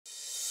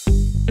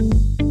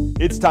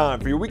It's time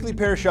for your weekly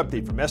parish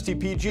update from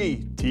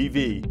STPG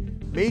TV.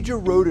 Major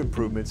road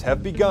improvements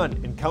have begun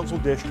in Council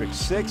Districts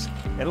 6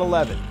 and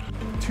 11.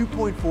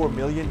 $2.4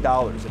 million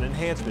in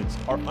enhancements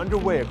are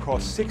underway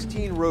across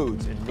 16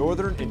 roads in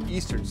northern and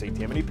eastern St.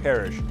 Tammany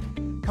Parish.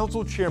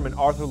 Council Chairman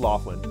Arthur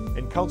Laughlin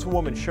and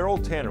Councilwoman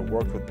Cheryl Tanner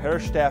worked with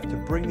parish staff to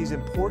bring these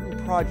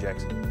important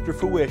projects to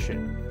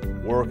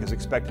fruition. Work is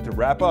expected to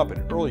wrap up in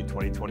early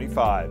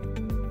 2025.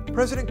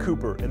 President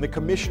Cooper and the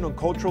Commission on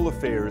Cultural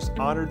Affairs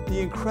honored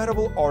the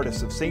incredible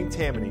artists of St.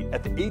 Tammany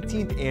at the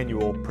 18th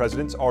Annual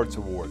President's Arts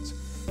Awards.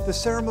 The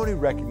ceremony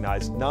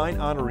recognized 9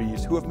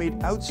 honorees who have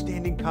made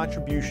outstanding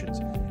contributions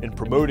in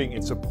promoting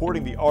and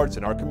supporting the arts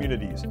in our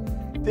communities.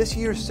 This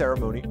year's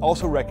ceremony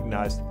also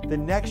recognized the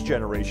next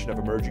generation of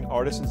emerging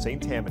artists in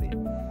St. Tammany.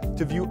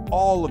 To view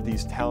all of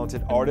these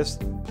talented artists,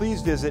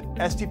 please visit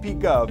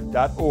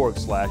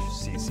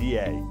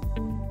stpgov.org/cca.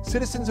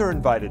 Citizens are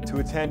invited to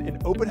attend an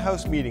open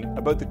house meeting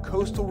about the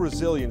Coastal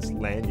Resilience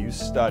Land Use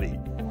Study.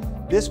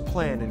 This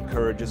plan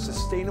encourages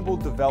sustainable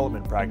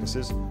development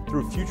practices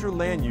through future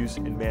land use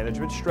and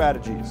management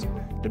strategies.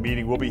 The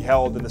meeting will be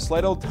held in the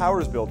Slidell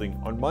Towers building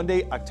on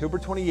Monday, October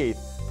 28th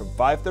from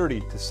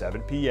 5:30 to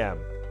 7 p.m.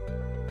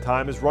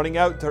 Time is running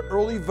out to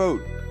early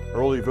vote.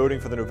 Early voting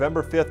for the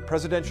November 5th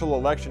presidential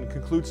election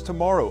concludes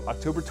tomorrow,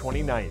 October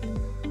 29th.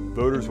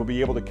 Voters will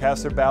be able to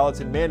cast their ballots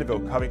in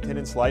Mandeville, Covington,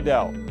 and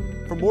Slidell.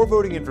 For more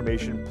voting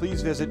information,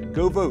 please visit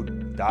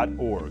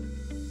govote.org.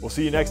 We'll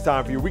see you next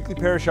time for your weekly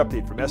parish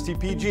update from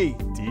STPG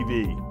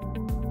TV.